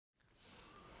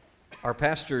Our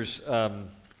pastors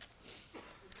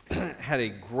had a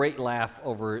great laugh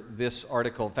over this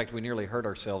article. In fact, we nearly hurt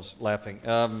ourselves laughing.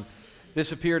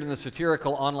 This appeared in the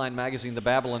satirical online magazine, The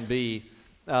Babylon Bee.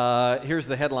 Here's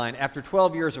the headline: After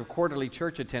 12 years of quarterly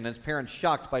church attendance, parents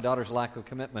shocked by daughter's lack of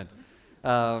commitment.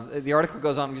 The article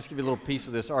goes on. I'll just give you a little piece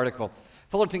of this article.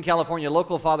 Fullerton, California,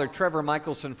 local father Trevor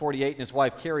Michelson, 48, and his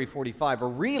wife Carrie, 45, are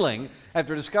reeling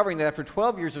after discovering that after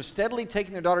 12 years of steadily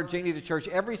taking their daughter Janie to church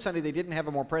every Sunday, they didn't have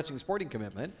a more pressing sporting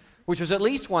commitment, which was at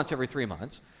least once every 3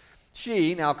 months.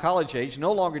 She, now college age,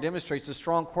 no longer demonstrates the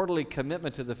strong quarterly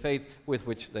commitment to the faith with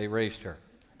which they raised her.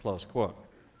 Close quote.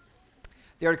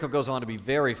 The article goes on to be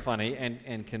very funny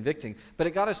and convicting, but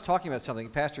it got us talking about something.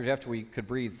 Pastors, after we could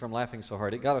breathe from laughing so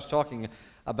hard, it got us talking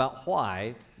about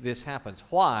why this happens,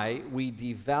 why we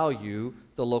devalue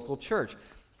the local church.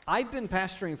 I've been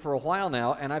pastoring for a while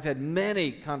now, and I've had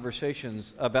many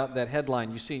conversations about that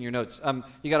headline you see in your notes.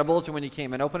 You got a bulletin when you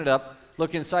came in. Open it up.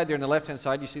 Look inside there on the left-hand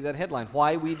side. You see that headline,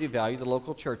 Why We Devalue the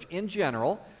Local Church. In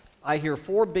general, I hear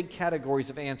four big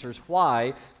categories of answers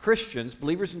why Christians,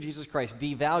 believers in Jesus Christ,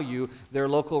 devalue their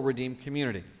local redeemed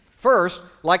community. First,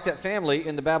 like that family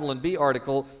in the Babylon Bee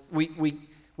article, we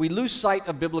lose sight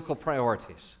of biblical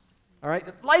priorities. All right?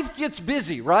 Life gets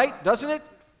busy, right? Doesn't it?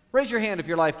 Raise your hand if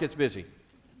your life gets busy.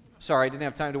 Sorry, I didn't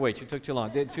have time to wait. You took too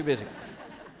long. Too busy.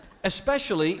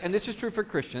 Especially, and this is true for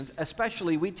Christians,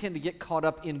 especially we tend to get caught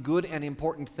up in good and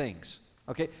important things.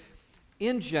 Okay?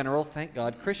 In general, thank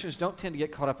God, Christians don't tend to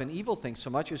get caught up in evil things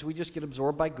so much as we just get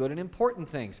absorbed by good and important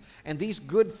things. And these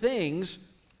good things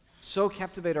so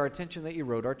captivate our attention that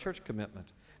erode our church commitment.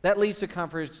 That leads to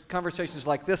conversations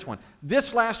like this one.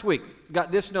 This last week,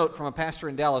 got this note from a pastor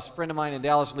in Dallas. A friend of mine in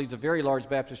Dallas leads a very large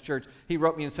Baptist church. He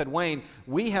wrote me and said, Wayne,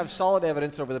 we have solid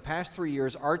evidence that over the past 3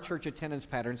 years, our church attendance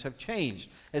patterns have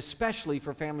changed, especially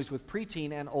for families with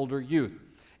preteen and older youth.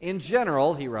 In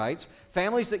general, he writes,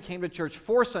 families that came to church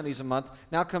 4 Sundays a month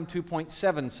now come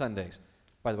 2.7 Sundays.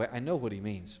 By the way, I know what he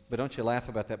means, but don't you laugh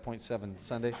about that 0.7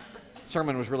 Sunday?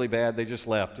 Sermon was really bad. They just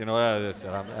left. You know,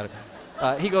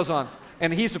 he goes on.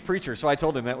 And he's a preacher, so I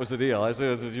told him that was the deal. I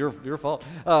said, it's your fault.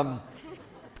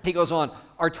 He goes on,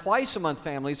 our twice-a-month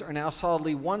families are now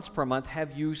solidly once per month.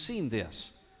 Have you seen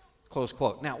this? Close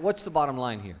quote. Now, what's the bottom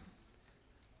line here?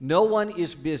 No one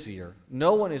is busier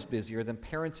than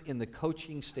parents in the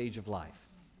coaching stage of life.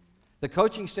 The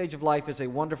coaching stage of life is a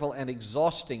wonderful and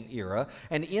exhausting era,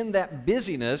 and in that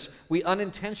busyness, we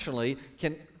unintentionally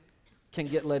can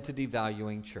get led to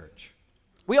devaluing church.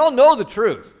 We all know the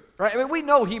truth. Right? I mean, we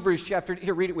know Hebrews chapter,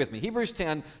 here, read it with me. Hebrews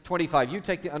 10:25. You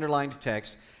take the underlined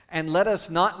text. And let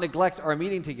us not neglect our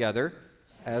meeting together,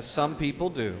 as some people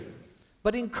do,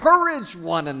 but encourage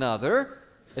one another,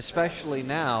 especially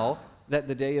now that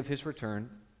the day of his return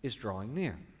is drawing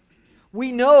near.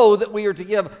 We know that we are to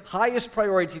give highest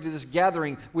priority to this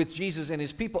gathering with Jesus and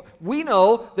his people. We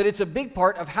know that it's a big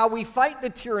part of how we fight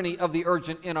the tyranny of the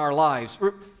urgent in our lives.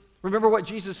 Remember what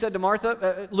Jesus said to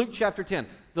Martha? Luke chapter 10.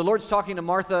 The Lord's talking to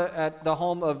Martha at the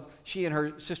home of she and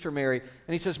her sister Mary.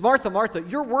 And he says, Martha, Martha,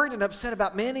 you're worried and upset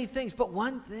about many things, but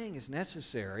one thing is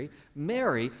necessary.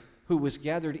 Mary, who was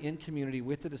gathered in community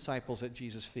with the disciples at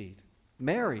Jesus' feet.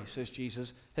 Mary, says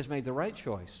Jesus, has made the right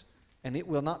choice, and it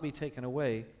will not be taken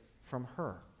away from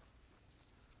her.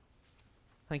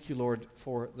 Thank you, Lord,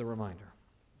 for the reminder.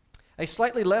 A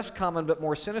slightly less common but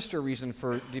more sinister reason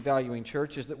for devaluing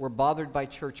church is that we're bothered by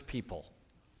church people.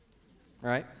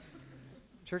 Right?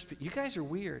 You guys are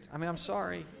weird. I mean, I'm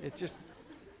sorry. It's just,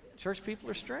 church people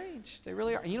are strange. They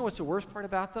really are. And you know what's the worst part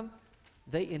about them?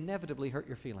 They inevitably hurt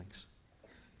your feelings.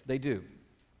 They do.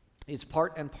 It's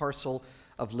part and parcel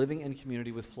of living in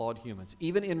community with flawed humans.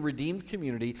 Even in redeemed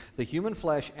community, the human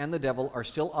flesh and the devil are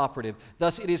still operative.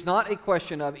 Thus, it is not a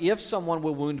question of if someone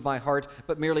will wound my heart,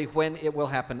 but merely when it will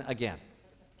happen again.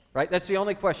 Right? That's the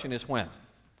only question, is when.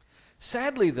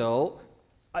 Sadly, though,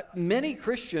 many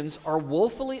Christians are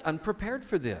woefully unprepared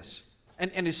for this.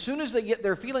 And as soon as they get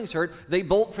their feelings hurt, they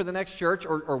bolt for the next church,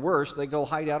 or worse, they go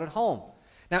hide out at home.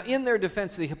 Now, in their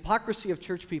defense, the hypocrisy of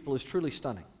church people is truly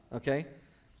stunning, okay?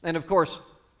 And of course,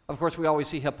 we always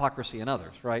see hypocrisy in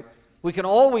others, right? We can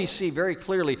always see very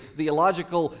clearly the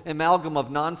illogical amalgam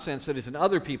of nonsense that is in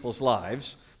other people's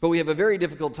lives, but we have a very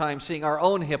difficult time seeing our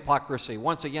own hypocrisy.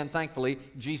 Once again, thankfully,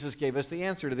 Jesus gave us the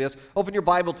answer to this. Open your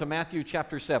Bible to Matthew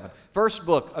chapter 7. First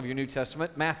book of your New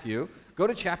Testament, Matthew. Go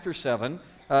to chapter 7.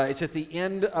 It's at the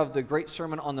end of the Great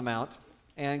Sermon on the Mount.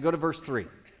 And go to verse 3.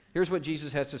 Here's what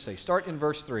Jesus has to say. Start in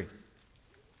verse 3.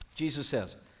 Jesus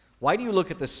says, "Why do you look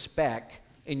at the speck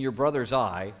in your brother's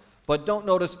eye, but don't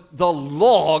notice the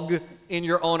log in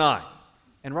your own eye?"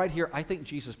 And right here, I think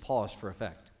Jesus paused for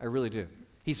effect. I really do.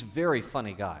 He's a very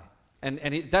funny guy.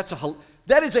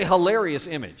 That is a hilarious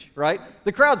image, right?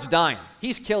 The crowd's dying.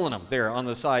 He's killing them there on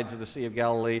the sides of the Sea of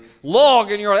Galilee.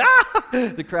 Log, and you're like, ah!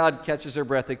 The crowd catches their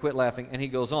breath. They quit laughing, and he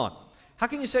goes on. How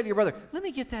can you say to your brother, let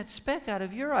me get that speck out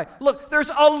of your eye? Look,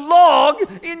 there's a log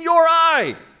in your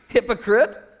eye,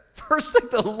 hypocrite. First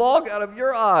take the log out of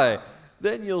your eye.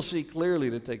 Then you'll see clearly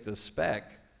to take the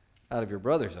speck out of your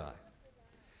brother's eye.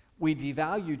 We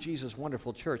devalue Jesus'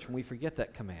 wonderful church when we forget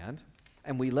that command,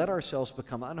 and we let ourselves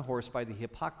become unhorsed by the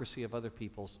hypocrisy of other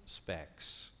people's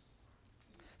specks.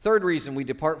 Third reason we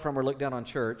depart from or look down on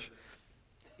church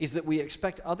is that we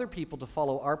expect other people to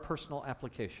follow our personal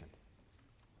application.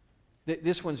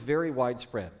 This one's very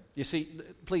widespread. You see,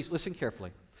 please listen carefully.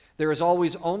 There is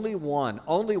always only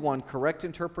one correct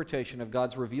interpretation of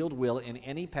God's revealed will in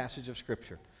any passage of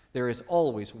Scripture. There is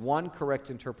always one correct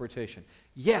interpretation.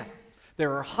 Yet,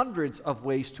 there are hundreds of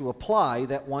ways to apply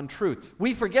that one truth.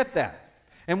 We forget that.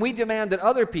 And we demand that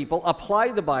other people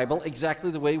apply the Bible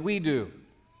exactly the way we do.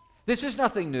 This is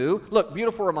nothing new. Look,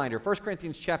 beautiful reminder. 1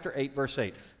 Corinthians chapter 8, verse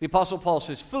 8. The Apostle Paul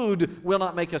says, food will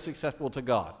not make us acceptable to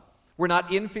God. We're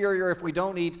not inferior if we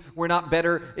don't eat. We're not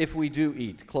better if we do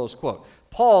eat. Close quote.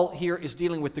 Paul here is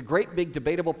dealing with the great big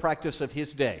debatable practice of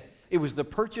his day. It was the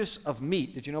purchase of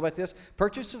meat. Did you know about this?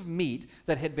 Purchase of meat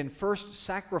that had been first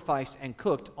sacrificed and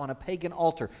cooked on a pagan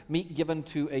altar. Meat given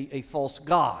to a false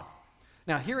god.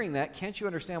 Now, hearing that, can't you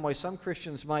understand why some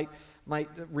Christians might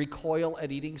recoil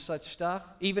at eating such stuff?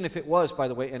 Even if it was, by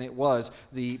the way, and it was,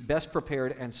 the best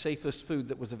prepared and safest food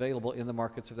that was available in the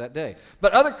markets of that day.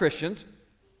 But other Christians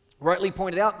rightly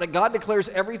pointed out that God declares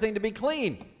everything to be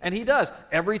clean, and He does.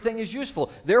 Everything is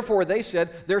useful. Therefore, they said,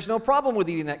 there's no problem with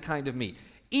eating that kind of meat.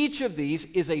 Each of these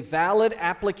is a valid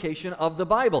application of the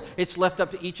Bible. It's left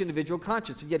up to each individual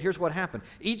conscience. And yet here's what happened.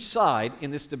 Each side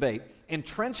in this debate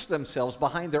entrenched themselves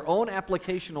behind their own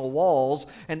applicational walls,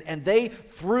 and they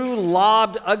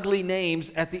lobbed ugly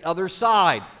names at the other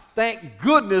side. Thank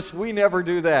goodness we never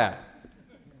do that.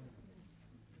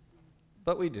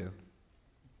 But we do.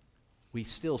 We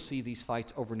still see these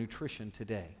fights over nutrition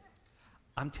today.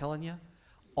 I'm telling you,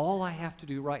 all I have to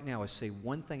do right now is say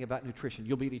one thing about nutrition.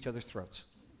 You'll be at each other's throats.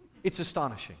 It's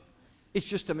astonishing. It's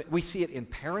just, we see it in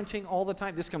parenting all the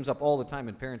time. This comes up all the time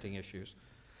in parenting issues.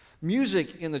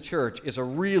 Music in the church is a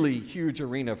really huge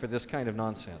arena for this kind of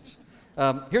nonsense.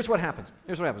 Here's what happens.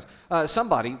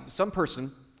 Some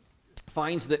person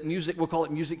finds that music, we'll call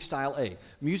it music style A.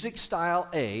 Music style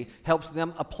A helps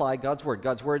them apply God's Word.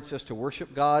 God's Word says to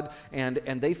worship God, and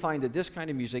they find that this kind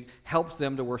of music helps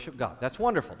them to worship God. That's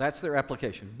wonderful. That's their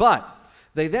application. But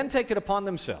they then take it upon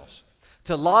themselves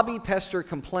to lobby, pester,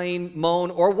 complain, moan,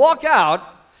 or walk out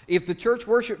if the church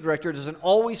worship director doesn't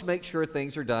always make sure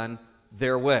things are done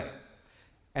their way.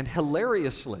 And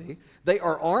hilariously, they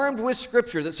are armed with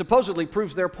Scripture that supposedly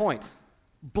proves their point.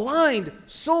 Blind,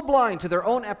 so blind to their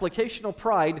own applicational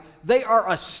pride, they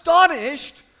are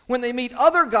astonished when they meet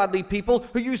other godly people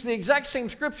who use the exact same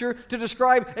Scripture to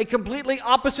describe a completely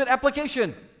opposite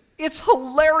application. It's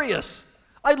hilarious.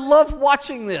 I love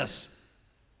watching this.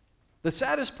 The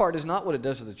saddest part is not what it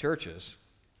does to the churches.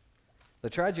 The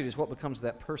tragedy is what becomes of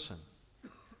that person.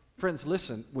 Friends,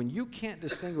 listen, when you can't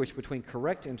distinguish between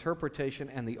correct interpretation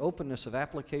and the openness of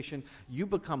application, you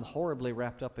become horribly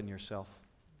wrapped up in yourself.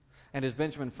 And as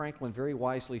Benjamin Franklin very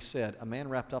wisely said, a man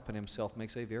wrapped up in himself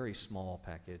makes a very small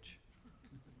package.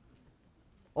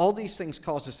 All these things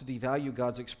cause us to devalue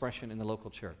God's expression in the local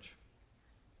church.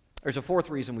 There's a fourth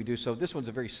reason we do so. This one's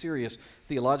a very serious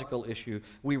theological issue.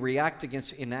 We react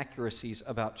against inaccuracies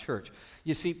about church.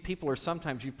 You see,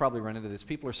 you've probably run into this,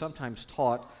 people are sometimes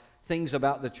taught things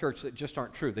about the church that just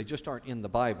aren't true. They just aren't in the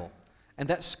Bible. And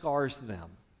that scars them.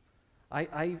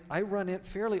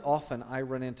 Fairly often I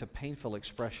run into painful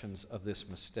expressions of this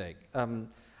mistake. I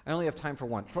only have time for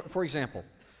one. For example,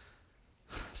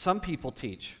 some people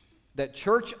teach that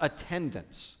church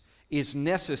attendance is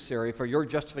necessary for your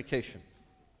justification.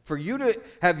 For you to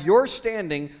have your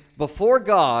standing before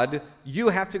God, you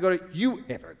have to go to... You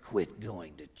ever quit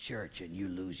going to church and you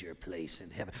lose your place in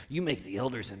heaven? You make the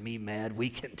elders and me mad, we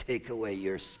can take away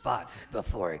your spot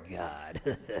before God.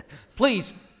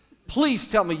 Please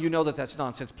tell me you know that that's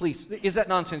nonsense. Please, is that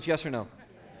nonsense, yes or no?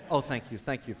 Oh, thank you.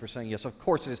 Thank you for saying yes. Of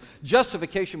course it is.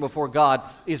 Justification before God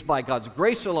is by God's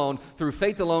grace alone, through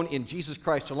faith alone, in Jesus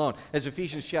Christ alone. As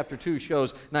Ephesians chapter 2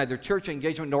 shows, neither church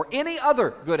engagement nor any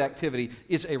other good activity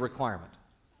is a requirement.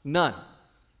 None.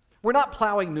 We're not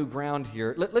plowing new ground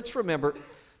here. Let's remember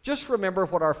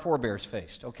what our forebears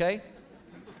faced, okay?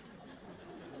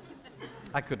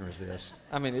 I couldn't resist.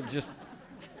 I mean, it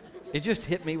just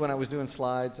hit me when I was doing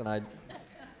slides, and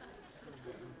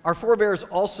Our forebears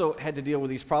also had to deal with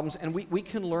these problems, and we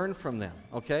can learn from them,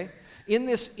 okay? In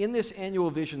this annual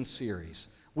vision series,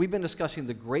 we've been discussing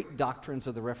the great doctrines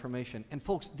of the Reformation. And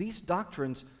folks, these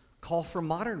doctrines call for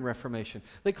modern reformation.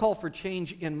 They call for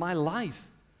change in my life,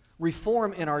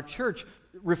 reform in our church,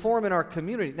 reform in our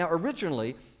community. Now,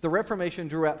 originally, the Reformation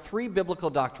drew out 3 biblical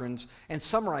doctrines and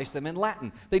summarized them in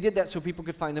Latin. They did that so people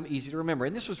could find them easy to remember.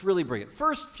 And this was really brilliant.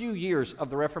 First few years of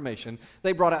the Reformation,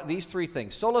 they brought out these 3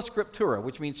 things. Sola Scriptura,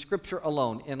 which means Scripture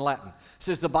alone in Latin. It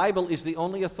says the Bible is the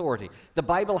only authority. The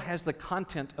Bible has the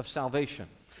content of salvation.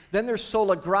 Then there's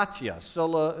sola gratia,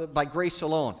 sola by grace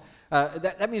alone.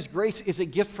 That means grace is a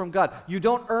gift from God. You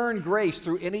don't earn grace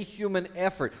through any human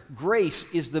effort. Grace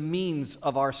is the means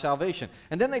of our salvation.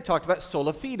 And then they talked about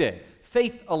sola fide,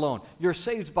 faith alone. You're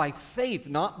saved by faith,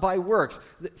 not by works.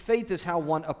 Faith is how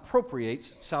one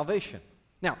appropriates salvation.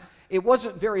 Now, it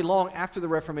wasn't very long after the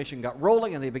Reformation got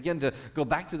rolling and they began to go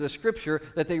back to the Scripture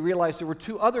that they realized there were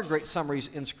 2 other great summaries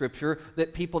in Scripture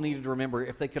that people needed to remember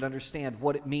if they could understand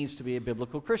what it means to be a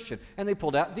biblical Christian. And they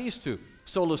pulled out these 2,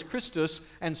 Solus Christus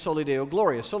and Soli Deo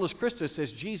Gloria. Solus Christus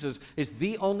says Jesus is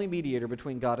the only mediator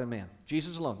between God and man.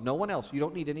 Jesus alone, no one else. You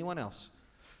don't need anyone else.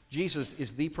 Jesus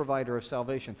is the provider of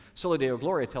salvation. Soli Deo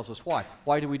Gloria tells us why.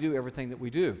 Why do we do everything that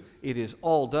we do? It is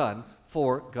all done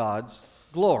for God's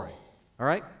glory. All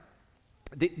right?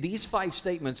 These 5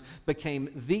 statements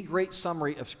became the great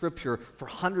summary of Scripture for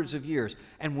hundreds of years.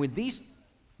 And when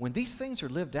these things are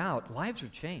lived out, lives are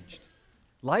changed.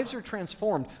 Lives are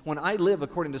transformed when I live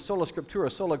according to sola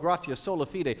scriptura, sola gratia, sola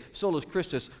fide, solus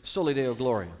Christus, soli Deo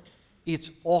Gloria.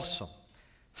 It's awesome.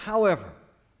 However,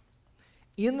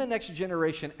 in the next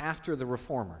generation after the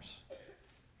Reformers,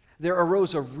 there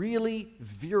arose a really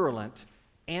virulent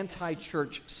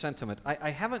anti-church sentiment.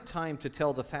 I haven't time to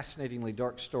tell the fascinatingly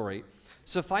dark story.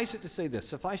 Suffice it to say this.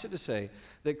 Suffice it to say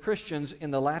that Christians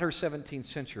in the latter 17th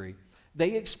century,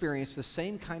 they experienced the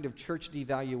same kind of church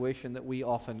devaluation that we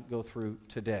often go through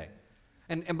today.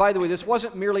 And by the way, this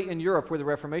wasn't merely in Europe where the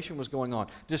Reformation was going on.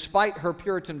 Despite her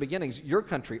Puritan beginnings, your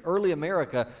country, early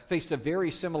America, faced a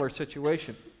very similar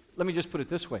situation. Let me just put it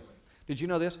this way. Did you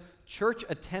know this? Church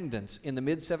attendance in the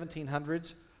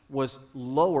mid-1700s was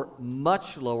lower,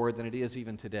 much lower than it is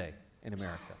even today in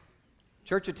America.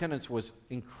 Church attendance was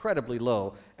incredibly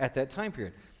low at that time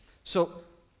period. So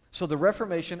the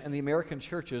Reformation and the American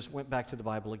churches went back to the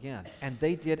Bible again. And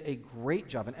they did a great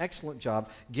job, an excellent job,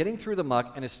 getting through the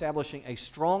muck and establishing a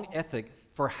strong ethic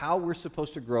for how we're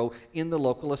supposed to grow in the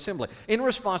local assembly. In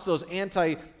response to those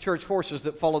anti-church forces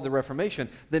that followed the Reformation,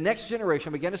 the next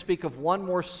generation began to speak of one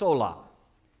more sola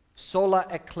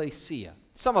Ecclesia.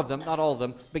 Some of them, not all of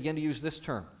them, began to use this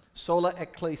term. Sola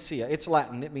Ecclesia. It's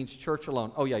Latin. It means church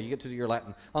alone. Oh yeah, you get to do your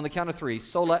Latin. On the count of 3,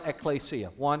 Sola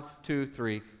Ecclesia. 1, 2,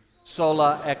 3.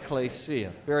 Sola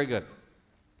Ecclesia. Very good.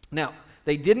 Now,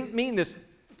 they did not mean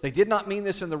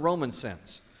this in the Roman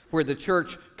sense, where the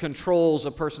church controls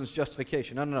a person's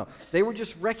justification. No. They were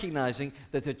just recognizing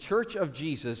that the church of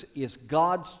Jesus is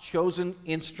God's chosen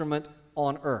instrument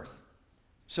on earth.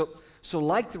 So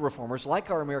like the Reformers, like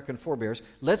our American forebears,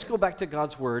 let's go back to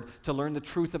God's Word to learn the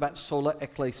truth about Sola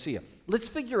Ecclesia. Let's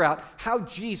figure out how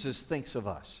Jesus thinks of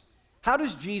us. How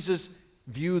does Jesus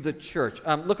view the church?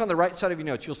 Look on the right side of your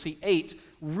notes. You'll see 8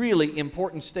 really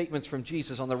important statements from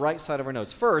Jesus on the right side of our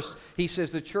notes. First, he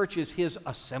says the church is his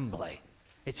assembly.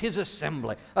 It's his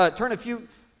assembly. Turn a few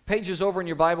pages over in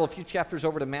your Bible, a few chapters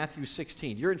over to Matthew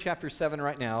 16. You're in chapter 7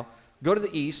 right now. Go to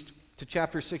the east to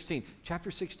chapter 16.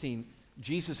 Chapter 16,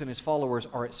 Jesus and his followers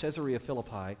are at Caesarea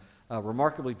Philippi, a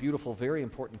remarkably beautiful, very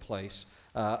important place,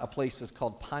 a place that's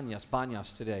called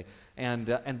Banyas today. And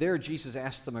there Jesus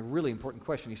asks them a really important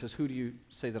question. He says, who do you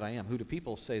say that I am? Who do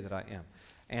people say that I am?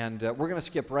 And we're going to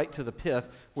skip right to the pith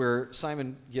where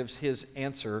Simon gives his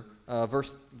answer,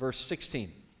 verse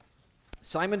 16.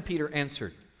 Simon Peter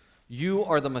answered, "You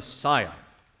are the Messiah,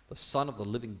 the Son of the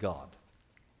living God."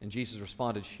 And Jesus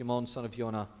responded, "Shimon, son of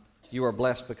Jonah, you are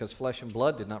blessed because flesh and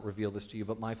blood did not reveal this to you,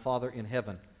 but my Father in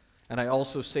heaven. And I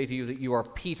also say to you that you are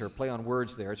Peter." Play on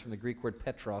words there. It's from the Greek word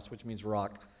Petros, which means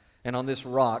rock. "And on this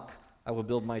rock I will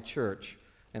build my church,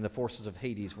 and the forces of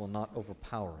Hades will not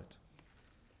overpower it."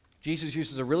 Jesus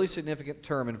uses a really significant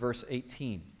term in verse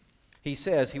 18. He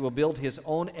says he will build his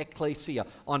own ecclesia.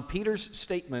 On Peter's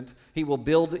statement, he will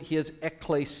build his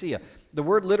ecclesia. The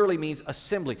word literally means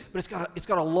assembly, but it's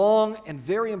got a long and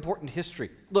very important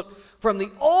history. Look, from the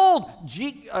old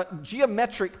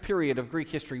geometric period of Greek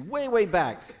history, way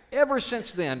back, ever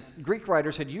since then, Greek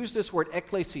writers had used this word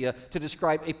ecclesia to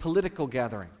describe a political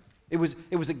gathering. It was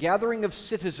a gathering of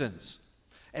citizens.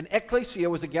 An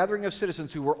ecclesia was a gathering of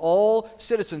citizens who were all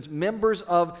citizens, members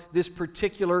of this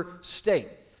particular state.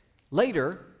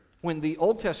 Later, When the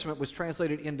Old Testament was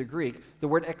translated into Greek, the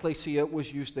word ecclesia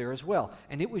was used there as well,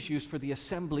 and it was used for the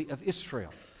assembly of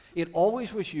Israel. It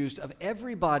always was used of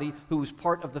everybody who was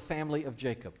part of the family of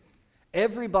Jacob,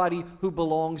 everybody who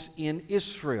belongs in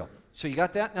Israel. So you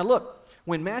got that? Now look,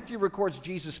 when Matthew records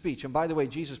Jesus' speech, and by the way,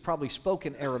 Jesus probably spoke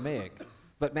in Aramaic,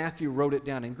 but Matthew wrote it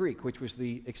down in Greek, which was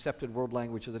the accepted world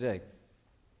language of the day.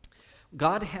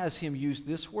 God has him use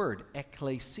this word,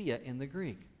 ecclesia, in the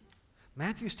Greek.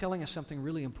 Matthew's telling us something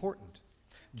really important.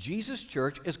 Jesus'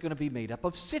 church is going to be made up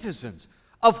of citizens.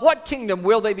 Of what kingdom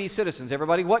will they be citizens?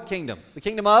 Everybody, what kingdom? The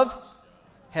kingdom of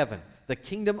heaven. The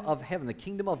kingdom of heaven, the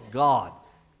kingdom of God.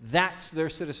 That's their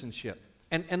citizenship.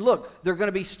 And look, they're going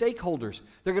to be stakeholders.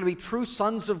 They're going to be true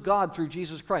sons of God through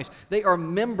Jesus Christ. They are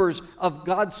members of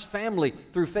God's family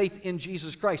through faith in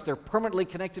Jesus Christ. They're permanently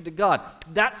connected to God.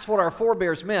 That's what our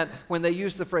forebears meant when they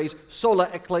used the phrase Sola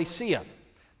Ecclesia.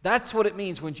 That's what it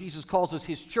means when Jesus calls us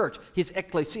his church, his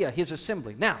ecclesia, his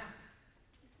assembly. Now,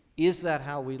 is that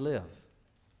how we live?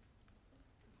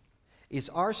 Is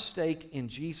our stake in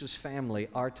Jesus' family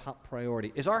our top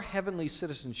priority? Is our heavenly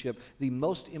citizenship the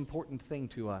most important thing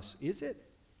to us? Is it?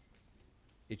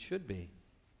 It should be.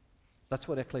 That's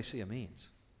what ecclesia means.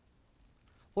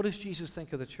 What does Jesus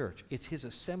think of the church? It's his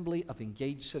assembly of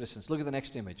engaged citizens. Look at the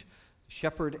next image.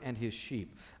 Shepherd and his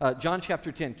sheep. John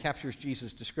chapter 10 captures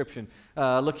Jesus' description.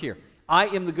 Look here. I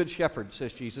am the good shepherd,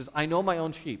 says Jesus. I know my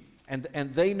own sheep, and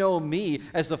they know me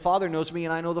as the Father knows me,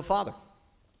 and I know the Father.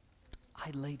 I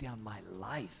lay down my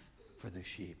life for the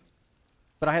sheep.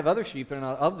 But I have other sheep that are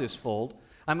not of this fold.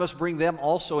 I must bring them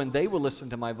also, and they will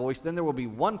listen to my voice. Then there will be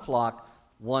one flock,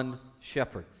 one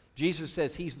shepherd. Jesus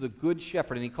says he's the good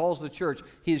shepherd, and he calls the church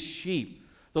his sheep.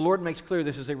 The Lord makes clear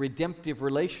this is a redemptive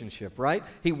relationship, right?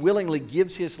 He willingly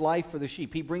gives his life for the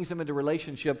sheep. He brings them into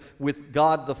relationship with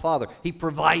God the Father. He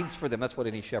provides for them. That's what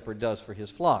any shepherd does for his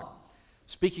flock.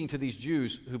 Speaking to these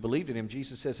Jews who believed in him,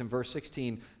 Jesus says in verse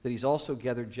 16 that he's also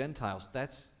gathered Gentiles.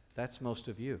 That's most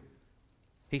of you.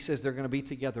 He says they're going to be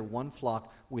together, one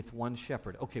flock with one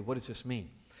shepherd. Okay, what does this mean?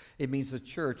 It means the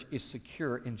church is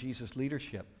secure in Jesus'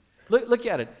 leadership. Look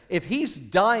at it. If he's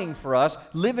dying for us,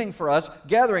 living for us,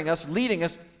 gathering us, leading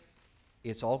us,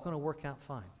 it's all going to work out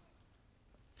fine.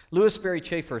 Louis Sperry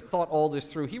Chafer thought all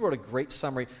this through. He wrote a great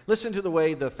summary. Listen to the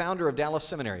way the founder of Dallas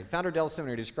Seminary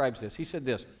describes this. He said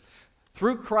this: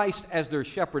 through Christ as their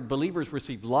shepherd, believers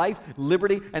receive life,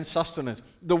 liberty, and sustenance.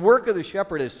 The work of the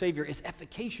shepherd as Savior is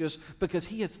efficacious because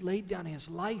he has laid down his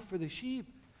life for the sheep,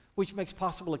 which makes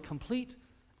possible a complete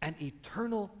and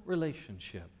eternal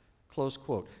relationship. Close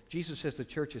quote. Jesus says the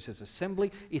church is his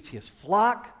assembly, it's his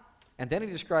flock, and then he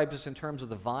describes us in terms of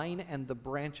the vine and the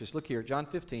branches. Look here, John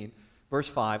 15, verse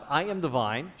 5. I am the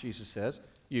vine, Jesus says,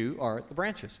 you are the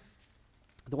branches.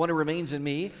 The one who remains in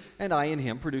me and I in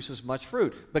him produces much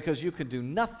fruit, because you can do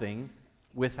nothing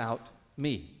without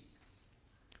me.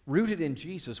 Rooted in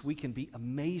Jesus, we can be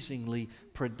amazingly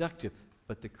productive,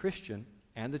 but the Christian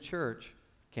and the church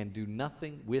can do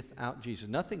nothing without Jesus.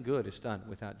 Nothing good is done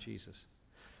without Jesus.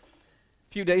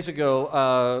 A few days ago,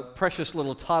 a precious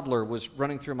little toddler was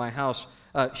running through my house.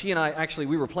 She and I,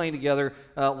 we were playing together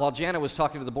while Jana was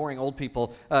talking to the boring old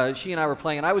people. She and I were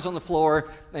playing, and I was on the floor,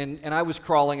 and I was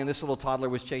crawling, and this little toddler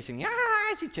was chasing me.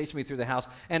 She chased me through the house.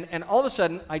 And all of a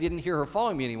sudden, I didn't hear her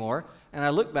following me anymore, and I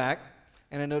looked back,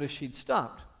 and I noticed she'd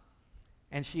stopped.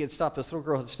 And she had stopped, this little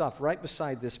girl had stopped right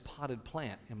beside this potted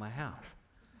plant in my house.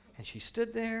 And she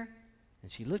stood there,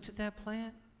 and she looked at that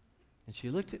plant, and she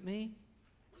looked at me,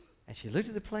 and she looked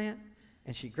at the plant,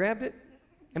 and she grabbed it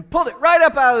and pulled it right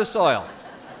up out of the soil.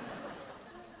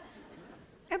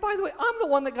 And by the way, I'm the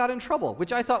one that got in trouble,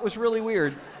 which I thought was really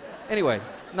weird. Anyway,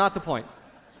 not the point.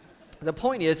 The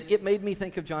point is, it made me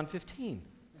think of John 15.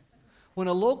 When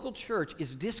a local church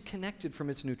is disconnected from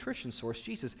its nutrition source,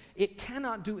 Jesus, it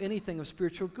cannot do anything of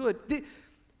spiritual good.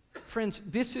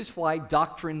 Friends, this is why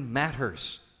doctrine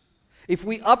matters. If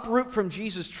we uproot from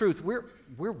Jesus' truth,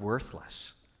 we're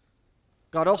worthless.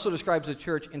 God also describes the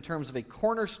church in terms of a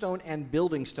cornerstone and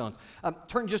building stones.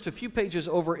 Turn just a few pages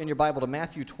over in your Bible to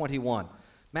Matthew 21.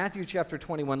 Matthew chapter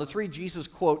 21. Let's read Jesus'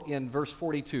 quote in verse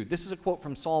 42. This is a quote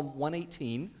from Psalm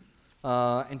 118.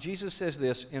 And Jesus says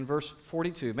this in verse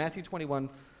 42. Matthew 21,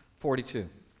 42.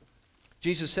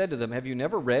 Jesus said to them, have you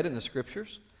never read in the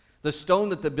Scriptures? The stone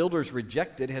that the builders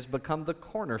rejected has become the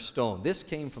cornerstone. This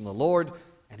came from the Lord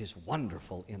and is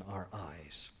wonderful in our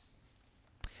eyes.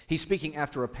 He's speaking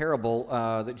after a parable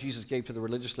that Jesus gave to the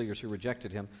religious leaders who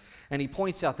rejected him. And he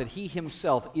points out that he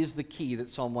himself is the key that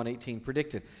Psalm 118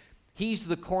 predicted. He's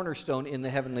the cornerstone in the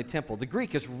heavenly temple. The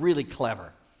Greek is really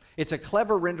clever. It's a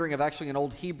clever rendering of actually an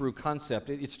old Hebrew concept.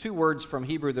 It's two words from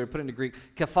Hebrew that are put into Greek,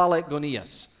 kephale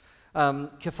gonias.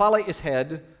 Kephale is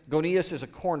head, gonias is a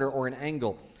corner or an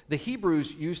angle. The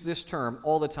Hebrews used this term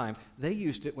all the time. They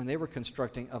used it when they were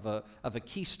constructing of a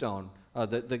keystone,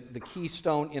 the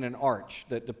keystone in an arch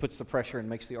that puts the pressure and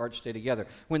makes the arch stay together.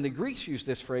 When the Greeks used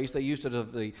this phrase, they used it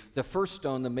of the first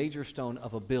stone, the major stone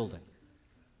of a building.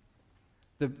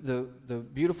 The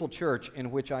beautiful church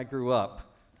in which I grew up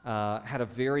had a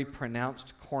very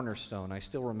pronounced cornerstone. I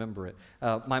still remember it.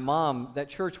 My mom, that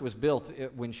church was built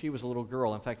when she was a little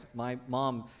girl. In fact, my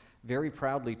mom very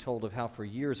proudly told of how for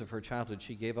years of her childhood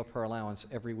she gave up her allowance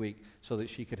every week so that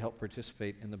she could help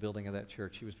participate in the building of that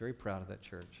church. She was very proud of that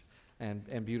church,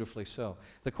 and beautifully so.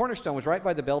 The cornerstone was right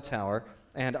by the bell tower,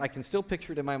 and I can still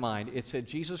picture it in my mind. It said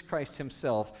Jesus Christ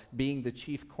himself being the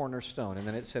chief cornerstone, and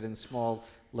then it said in small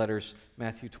letters,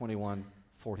 Matthew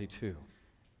 21:42.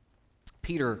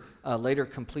 Peter later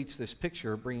completes this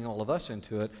picture, bringing all of us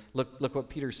into it. Look what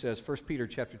Peter says, 1 Peter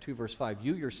chapter 2, verse 5.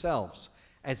 You yourselves,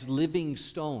 as living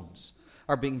stones,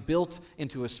 are being built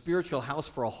into a spiritual house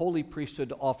for a holy priesthood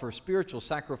to offer spiritual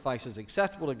sacrifices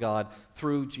acceptable to God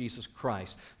through Jesus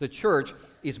Christ. The church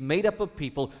is made up of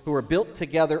people who are built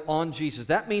together on Jesus.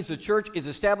 That means the church is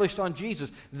established on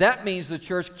Jesus. That means the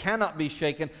church cannot be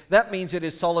shaken. That means it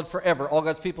is solid forever. All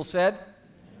God's people said?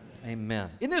 Amen.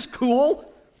 Isn't this cool?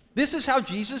 This is how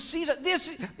Jesus sees it.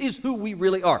 This is who we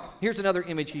really are. Here's another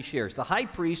image he shares, the high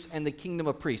priest and the kingdom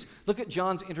of priests. Look at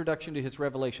John's introduction to his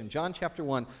revelation. John chapter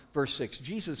 1, verse 6.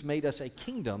 Jesus made us a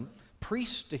kingdom,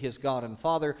 priests to his God and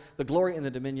Father. The glory and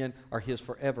the dominion are his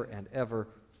forever and ever.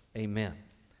 Amen.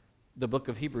 The book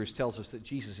of Hebrews tells us that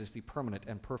Jesus is the permanent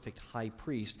and perfect high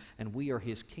priest, and we are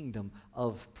his kingdom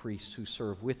of priests who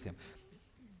serve with him.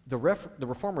 The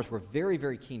reformers were very,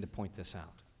 very keen to point this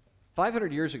out.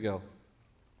 500 years ago,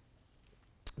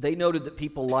 they noted that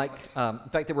people in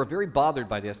fact, they were very bothered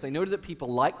by this. They noted that people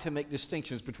like to make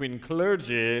distinctions between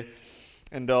clergy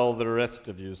and all the rest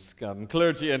of you scum.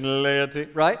 Clergy and laity,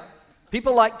 right?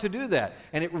 People like to do that.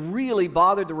 And it really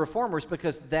bothered the reformers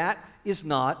because that is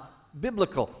not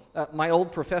biblical. My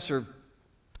old professor,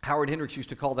 Howard Hendricks, used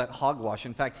to call that hogwash.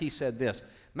 In fact, he said this: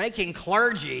 making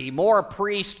clergy more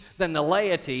priest than the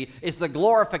laity is the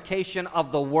glorification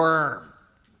of the worm.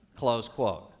 Close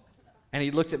quote. And he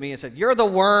looked at me and said, you're the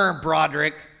worm,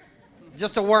 Broderick.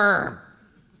 Just a worm.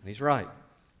 And he's right.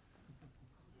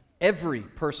 Every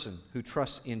person who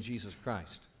trusts in Jesus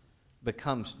Christ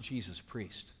becomes Jesus'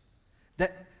 priest.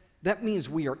 That means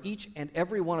we are, each and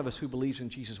every one of us who believes in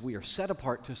Jesus, we are set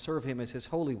apart to serve him as his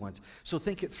holy ones. So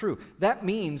think it through. That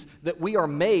means that we are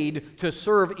made to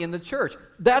serve in the church.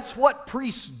 That's what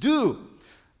priests do.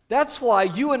 That's why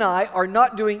you and I are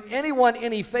not doing anyone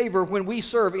any favor when we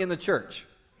serve in the church.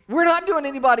 We're not doing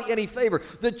anybody any favor.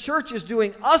 The church is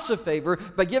doing us a favor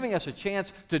by giving us a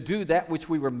chance to do that which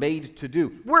we were made to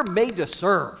do. We're made to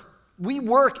serve. We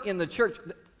work in the church.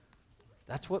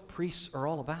 That's what priests are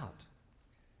all about.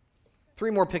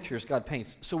 3 more pictures God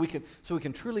paints so we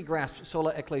can truly grasp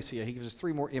Sola Ecclesia. He gives us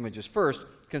 3 more images. First,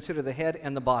 consider the head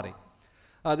and the body.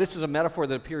 This is a metaphor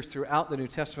that appears throughout the New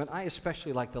Testament. I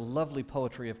especially like the lovely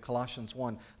poetry of Colossians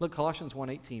 1. Look, Colossians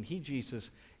 1:18. He,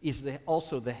 Jesus, is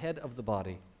also the head of the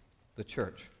body, the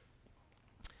church.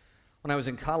 When I was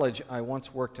in college, I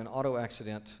once worked an auto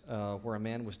accident where a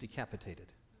man was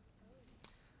decapitated.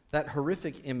 That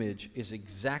horrific image is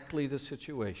exactly the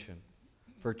situation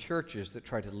for churches that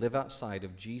try to live outside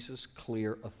of Jesus'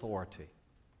 clear authority.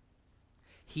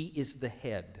 He is the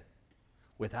head.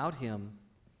 Without him,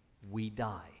 we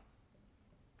die.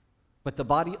 But the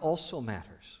body also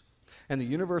matters. And the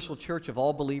universal church of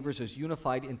all believers is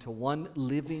unified into one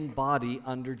living body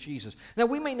under Jesus. Now,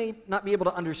 we may not be able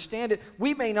to understand it.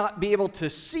 We may not be able to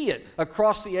see it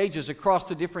across the ages, across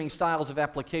the differing styles of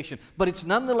application, but it's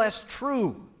nonetheless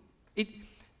true.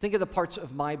 Think of the parts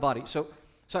of my body. So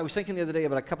I was thinking the other day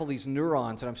about a couple of these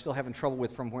neurons that I'm still having trouble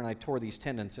with from when I tore these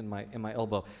tendons in my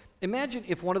elbow. Imagine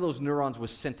if one of those neurons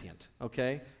was sentient,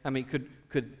 okay? I mean,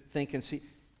 could think and see.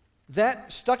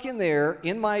 That stuck in there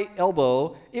in my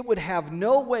elbow, it would have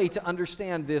no way to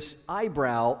understand this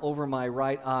eyebrow over my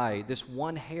right eye, this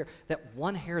one hair, that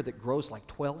one hair that grows like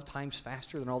 12 times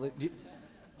faster than all that.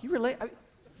 You relate?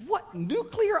 What?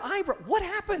 Nuclear eyebrow? What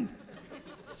happened?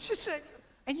 It's just,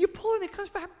 and you pull it, it comes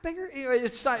back bigger. Anyway,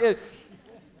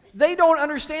 they don't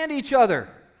understand each other,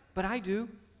 but I do.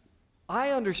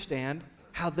 I understand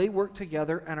how they work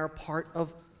together and are part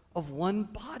of one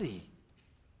body.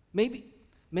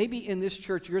 Maybe in this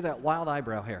church you're that wild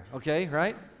eyebrow hair, okay,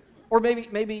 right? Or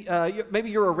maybe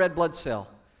you're a red blood cell,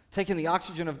 taking the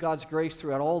oxygen of God's grace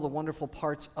throughout all the wonderful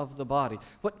parts of the body.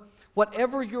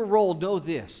 Whatever your role, know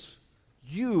this: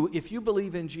 You, if you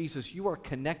believe in Jesus, you are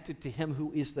connected to him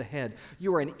who is the head.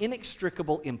 You are an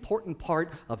inextricable, important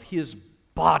part of his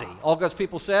body. All God's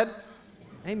people said?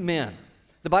 Amen.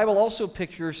 The Bible also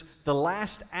pictures the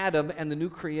last Adam and the new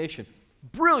creation.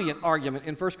 Brilliant argument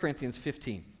in 1 Corinthians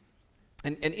 15.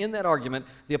 And in that argument,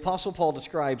 the Apostle Paul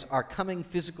describes our coming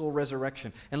physical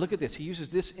resurrection. And look at this. He uses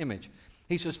this image.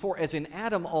 He says, "For as in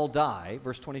Adam all die,"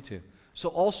 verse 22, "so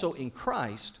also in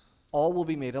Christ all will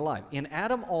be made alive." In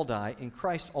Adam all die, in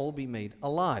Christ all will be made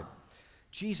alive.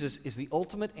 Jesus is the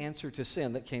ultimate answer to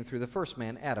sin that came through the first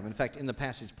man, Adam. In fact, in the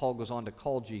passage, Paul goes on to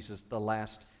call Jesus the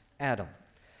last Adam.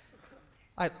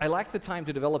 I lack the time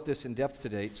to develop this in depth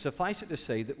today. Suffice it to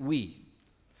say that we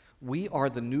are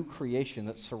the new creation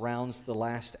that surrounds the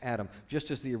last Adam,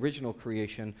 just as the original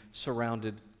creation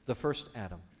surrounded the first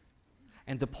Adam.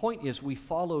 And the point is, we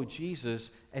follow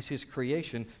Jesus as his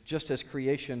creation, just as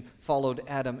creation followed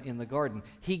Adam in the garden.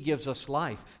 He gives us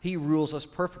life. He rules us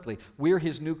perfectly. We're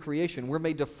his new creation. We're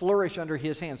made to flourish under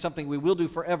his hand, something we will do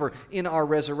forever in our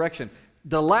resurrection.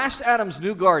 The last Adam's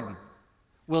new garden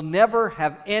will never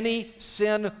have any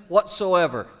sin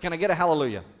whatsoever. Can I get a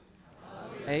hallelujah?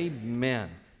 Hallelujah. Amen.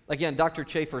 Again, Dr.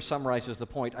 Chafer summarizes the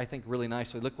point, I think, really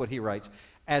nicely. Look what he writes.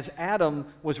 As Adam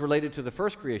was related to the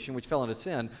first creation, which fell into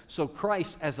sin, so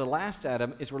Christ, as the last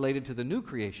Adam, is related to the new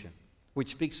creation,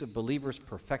 which speaks of believers'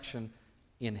 perfection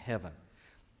in heaven.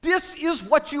 This is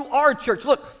what you are, church.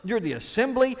 Look, you're the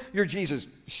assembly. You're Jesus'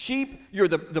 sheep. You're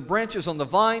the branches on the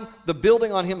vine. The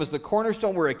building on him is the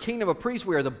cornerstone. We're a kingdom of priests.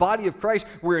 We are the body of Christ.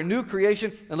 We're a new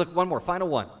creation. And look, one more, final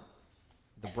one.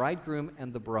 The bridegroom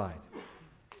and the bride.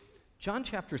 John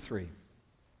chapter 3,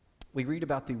 we read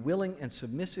about the willing and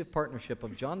submissive partnership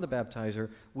of John the Baptizer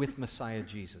with Messiah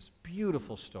Jesus.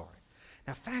 Beautiful story.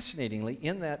 Now, fascinatingly,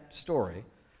 in that story,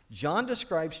 John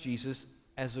describes Jesus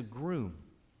as a groom.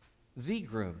 The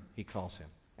groom, he calls him,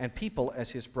 and people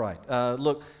as his bride.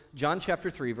 Look, John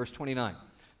chapter 3, verse 29.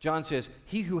 John says,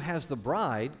 "He who has the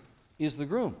bride is the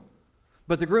groom.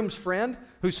 But the groom's friend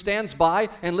who stands by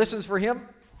and listens for him,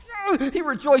 he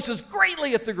rejoices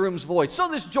greatly at the groom's voice. So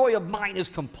this joy of mine is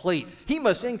complete. He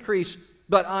must increase,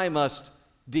 but I must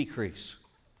decrease."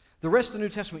 The rest of the New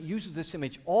Testament uses this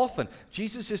image often.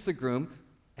 Jesus is the groom,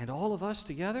 and all of us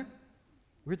together,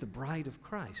 we're the bride of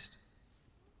Christ.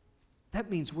 That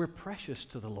means we're precious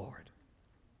to the Lord.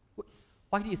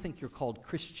 Why do you think you're called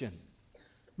Christian?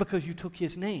 Because you took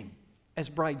his name, as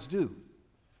brides do.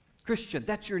 Christian,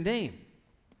 that's your name.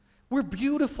 We're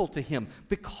beautiful to him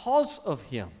because of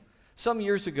him. Some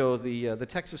years ago, the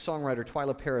Texas songwriter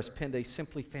Twyla Paris penned a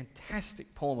simply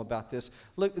fantastic poem about this.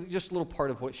 Look, just a little part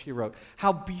of what she wrote.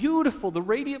 How beautiful the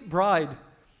radiant bride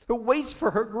who waits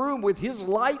for her groom with his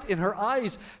light in her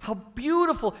eyes. How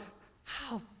beautiful,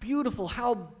 how beautiful,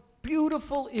 how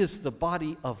beautiful is the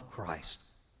body of Christ.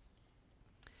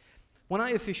 When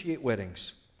I officiate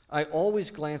weddings, I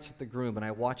always glance at the groom and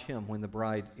I watch him when the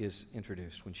bride is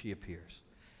introduced, when she appears.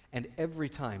 And every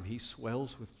time he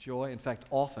swells with joy. In fact,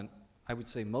 often, I would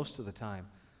say most of the time,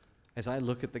 as I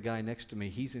look at the guy next to me,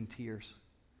 he's in tears.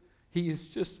 He is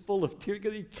just full of tears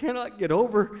because he cannot get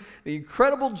over the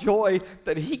incredible joy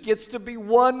that he gets to be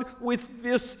one with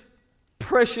this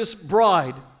precious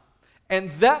bride.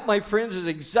 And that, my friends, is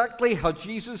exactly how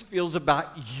Jesus feels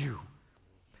about you.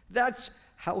 That's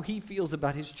how he feels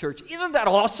about his church. Isn't that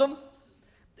awesome?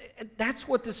 That's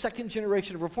what the second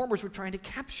generation of reformers were trying to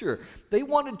capture. They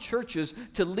wanted churches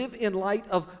to live in light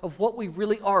of what we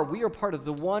really are. We are part of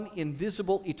the one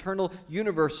invisible, eternal,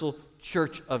 universal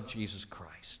church of Jesus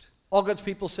Christ. All God's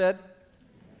people said?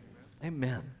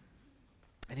 Amen.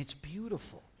 And it's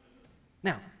beautiful.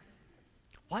 Now,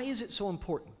 why is it so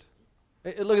important?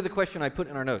 Look at the question I put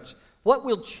in our notes. What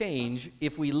will change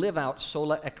if we live out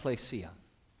Sola Ecclesia?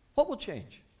 What will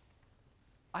change?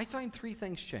 I find three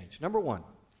things change. Number one,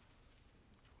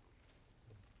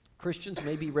 Christians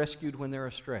may be rescued when they're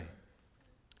astray.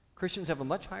 Christians have a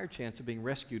much higher chance of being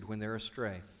rescued when they're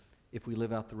astray if we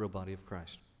live out the real body of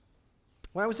Christ.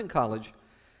 When I was in college,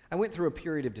 I went through a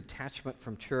period of detachment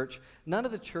from church. None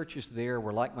of the churches there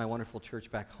were like my wonderful church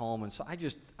back home, and so I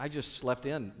just slept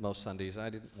in most Sundays. I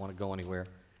didn't want to go anywhere.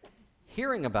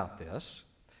 Hearing about this,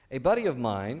 a buddy of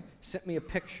mine sent me a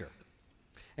picture,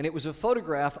 and it was a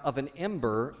photograph of an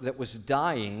ember that was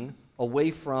dying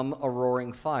away from a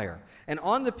roaring fire. And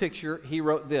on the picture, he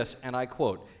wrote this, and I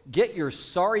quote, "Get your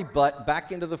sorry butt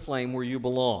back into the flame where you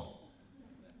belong."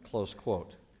 Close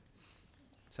quote.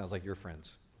 Sounds like your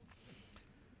friends.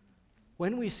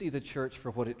 When we see the church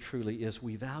for what it truly is,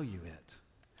 we value it.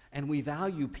 And we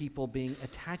value people being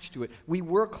attached to it. We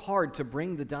work hard to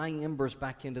bring the dying embers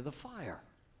back into the fire.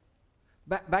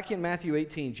 Back in Matthew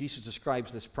 18, Jesus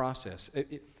describes this process.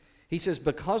 He says,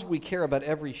 because we care about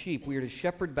every sheep, we are to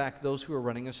shepherd back those who are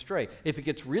running astray. If it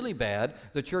gets really bad,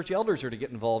 the church elders are to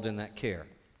get involved in that care.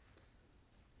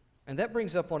 And that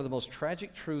brings up one of the most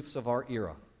tragic truths of our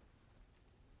era.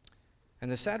 And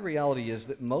the sad reality is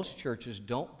that most churches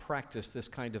don't practice this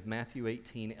kind of Matthew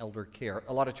 18 elder care.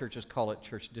 A lot of churches call it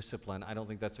church discipline. I don't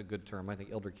think that's a good term. I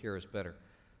think elder care is better.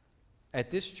 At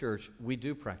this church, we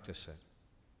do practice it.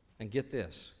 And get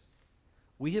this,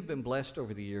 we have been blessed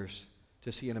over the years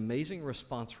to see an amazing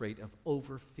response rate of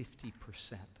over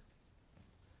 50%.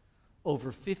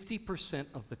 Over 50%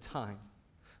 of the time,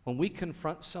 when we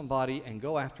confront somebody and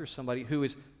go after somebody who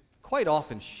is quite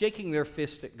often shaking their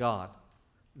fist at God,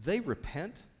 they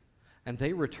repent and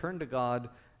they return to God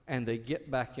and they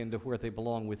get back into where they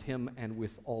belong with Him and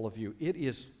with all of you. It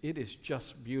is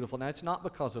just beautiful. Now, it's not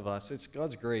because of us, it's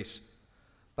God's grace.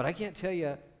 But I can't tell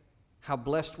you how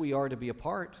blessed we are to be a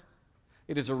part.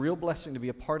 It is a real blessing to be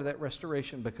a part of that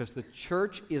restoration because the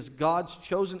church is God's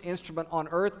chosen instrument on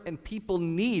earth and people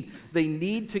need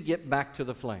to get back to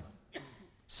the flame.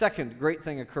 Second great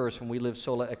thing occurs when we live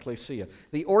Sola Ecclesia.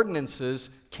 The ordinances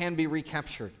can be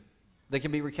recaptured. They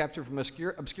can be recaptured from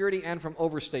obscurity and from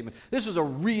overstatement. This was a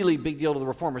really big deal to the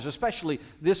Reformers, especially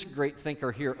this great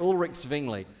thinker here, Ulrich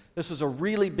Zwingli. This was a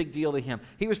really big deal to him.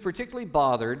 He was particularly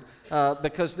bothered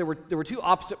because there were two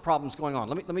opposite problems going on.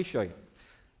 Let me show you.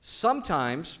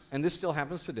 Sometimes, and this still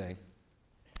happens today,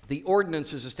 the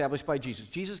ordinances established by Jesus.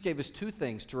 Jesus gave us two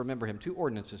things to remember Him, two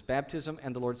ordinances, baptism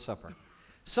and the Lord's Supper.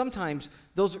 Sometimes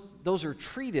those are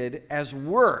treated as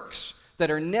works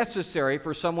that are necessary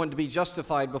for someone to be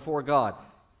justified before God.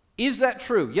 Is that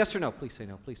true? Yes or no? Please say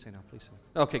no, please say no, please say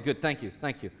no. Okay, good, thank you.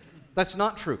 That's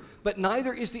not true. But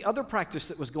neither is the other practice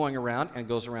that was going around and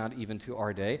goes around even to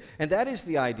our day, and that is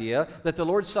the idea that the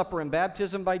Lord's Supper and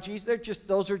baptism by Jesus,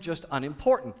 those are just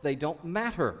unimportant. They don't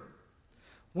matter.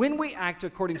 When we act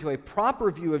according to a proper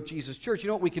view of Jesus' church, you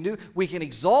know what we can do? We can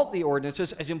exalt the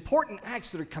ordinances as important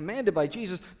acts that are commanded by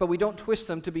Jesus, but we don't twist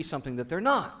them to be something that they're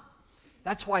not.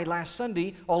 That's why last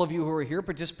Sunday, all of you who are here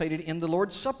participated in the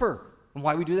Lord's Supper, and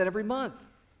why we do that every month.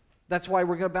 That's why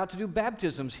we're about to do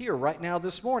baptisms here right now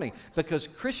this morning, because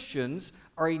Christians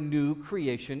are a new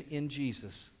creation in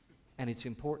Jesus, and it's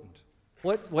important.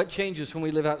 What changes when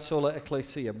we live out Sola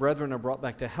Ecclesia? Brethren are brought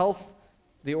back to health.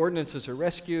 The ordinances are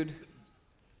rescued.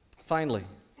 Finally,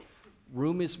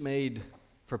 room is made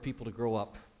for people to grow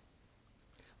up.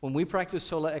 When we practice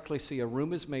Sola Ecclesia,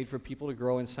 room is made for people to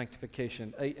grow in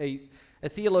sanctification. A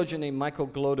theologian named Michael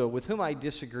Glodo, with whom I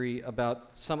disagree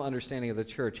about some understanding of the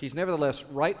church, he's nevertheless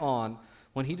right on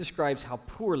when he describes how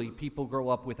poorly people grow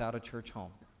up without a church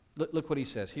home. Look what he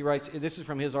says. He writes, this is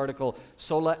from his article,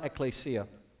 Sola Ecclesia.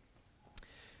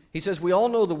 He says, we all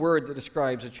know the word that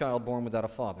describes a child born without a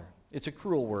father. It's a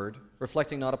cruel word,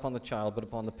 reflecting not upon the child, but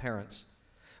upon the parents.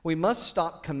 We must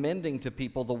stop commending to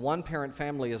people the one-parent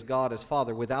family as God as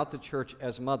Father without the church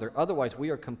as Mother. Otherwise, we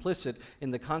are complicit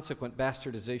in the consequent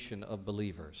bastardization of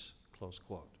believers. Close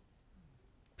quote.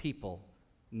 People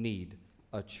need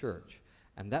a church.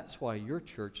 And that's why your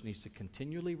church needs to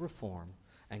continually reform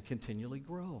and continually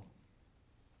grow.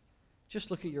 Just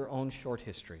look at your own short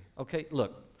history. Okay,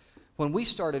 look. When we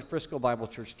started Frisco Bible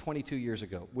Church 22 years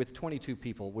ago with 22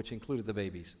 people, which included the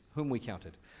babies, whom we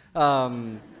counted,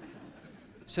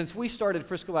 since we started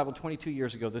Frisco Bible 22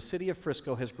 years ago, the city of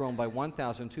Frisco has grown by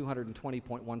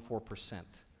 1,220.14%.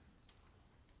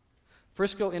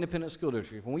 Frisco Independent School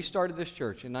District, when we started this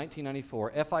church in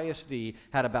 1994, FISD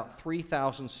had about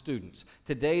 3,000 students.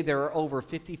 Today, there are over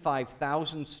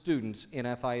 55,000 students in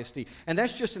FISD. And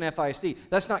that's just in FISD.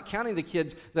 That's not counting the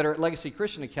kids that are at Legacy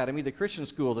Christian Academy, the Christian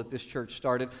school that this church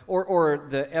started, or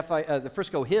the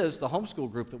Frisco His, the homeschool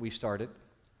group that we started.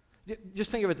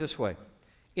 Just think of it this way.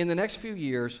 In the next few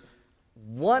years,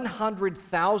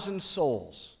 100,000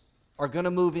 souls are going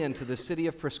to move into the city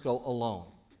of Frisco alone.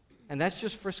 And that's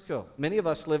just Frisco. Many of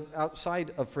us live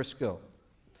outside of Frisco.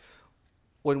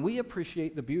 When we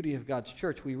appreciate the beauty of God's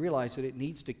church, we realize that it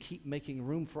needs to keep making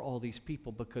room for all these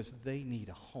people because they need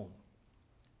a home.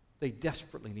 They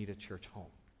desperately need a church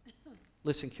home.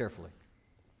 Listen carefully.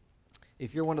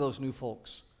 If you're one of those new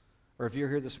folks, or if you're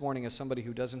here this morning as somebody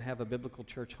who doesn't have a biblical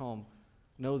church home,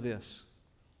 know this.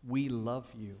 We love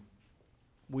you.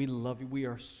 We love you. We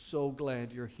are so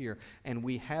glad you're here. And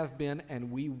we have been and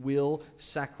we will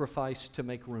sacrifice to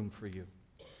make room for you.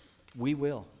 We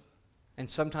will. And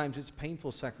sometimes it's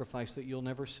painful sacrifice that you'll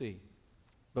never see.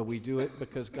 But we do it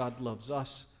because God loves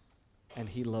us and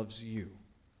He loves you.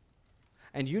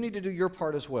 And you need to do your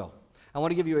part as well. I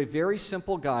want to give you a very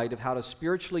simple guide of how to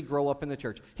spiritually grow up in the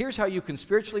church. Here's how you can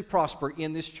spiritually prosper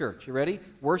in this church. You ready?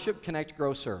 Worship, connect,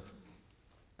 grow, serve.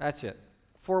 That's it.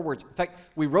 4 words. In fact,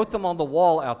 we wrote them on the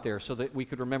wall out there so that we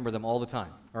could remember them all the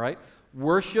time, all right?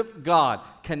 Worship God,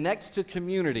 connect to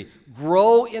community,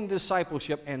 grow in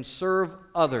discipleship, and serve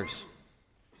others.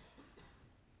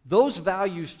 Those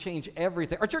values change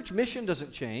everything. Our church mission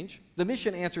doesn't change. The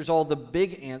mission answers all the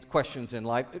big questions in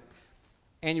life.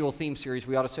 Annual theme series,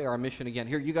 we ought to say our mission again.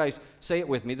 Here, you guys say it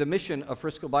with me. The mission of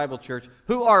Frisco Bible Church.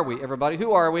 Who are we, everybody?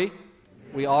 Who are we?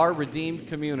 We are redeemed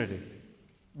community.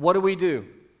 What do?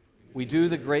 We do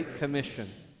the Great Commission.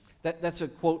 That's a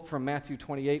quote from Matthew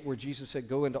 28 where Jesus said,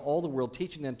 "Go into all the world,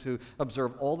 teaching them to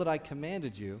observe all that I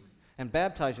commanded you, and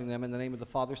baptizing them in the name of the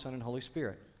Father, Son, and Holy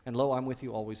Spirit. And lo, I'm with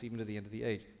you always, even to the end of the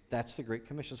age." That's the Great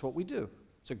Commission. It's what we do.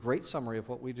 It's a great summary of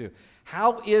what we do.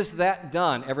 How is that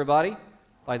done, everybody?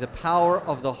 By the power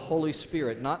of the Holy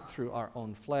Spirit, not through our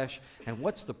own flesh. And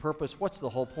what's the purpose? What's the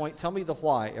whole point? Tell me the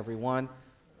why, everyone.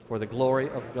 For the glory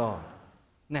of God.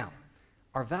 Now,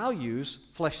 our values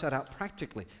flesh that out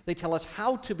practically. They tell us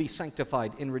how to be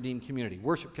sanctified in redeemed community.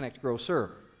 Worship, connect, grow,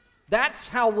 serve. That's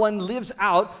how one lives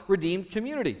out redeemed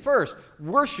community. First,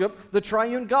 worship the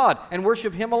triune God and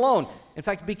worship Him alone. In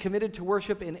fact, be committed to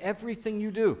worship in everything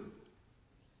you do.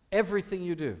 Everything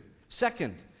you do.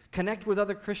 Second, connect with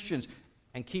other Christians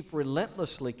and keep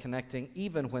relentlessly connecting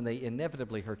even when they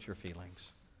inevitably hurt your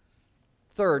feelings.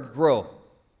 Third, grow.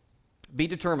 Be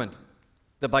determined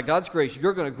that by God's grace,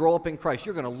 you're going to grow up in Christ.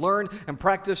 You're going to learn and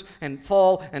practice and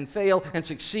fall and fail and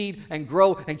succeed and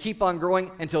grow and keep on growing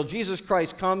until Jesus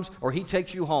Christ comes or He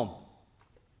takes you home.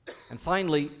 And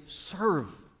finally,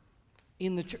 serve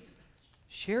in the church.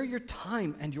 Share your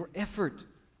time and your effort.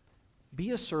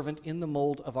 Be a servant in the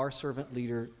mold of our servant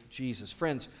leader, Jesus.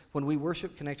 Friends, when we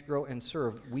worship, connect, grow, and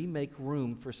serve, we make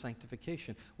room for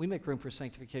sanctification. We make room for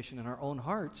sanctification in our own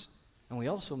hearts, and we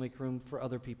also make room for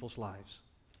other people's lives.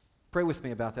 Pray with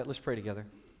me about that. Let's pray together.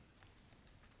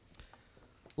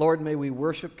 Lord, may we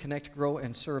worship, connect, grow,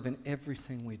 and serve in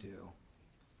everything we do.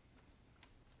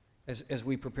 As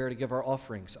we prepare to give our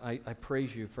offerings, I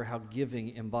praise you for how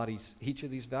giving embodies each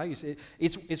of these values.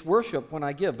 It's worship when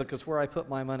I give, because where I put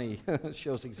my money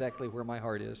shows exactly where my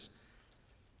heart is.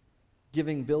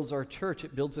 Giving builds our church.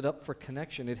 It builds it up for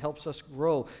connection. It helps us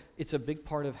grow. It's a big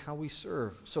part of how we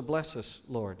serve. So bless us,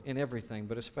 Lord, in everything,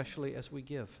 but especially as we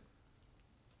give.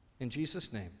 In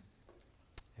Jesus' name,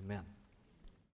 amen.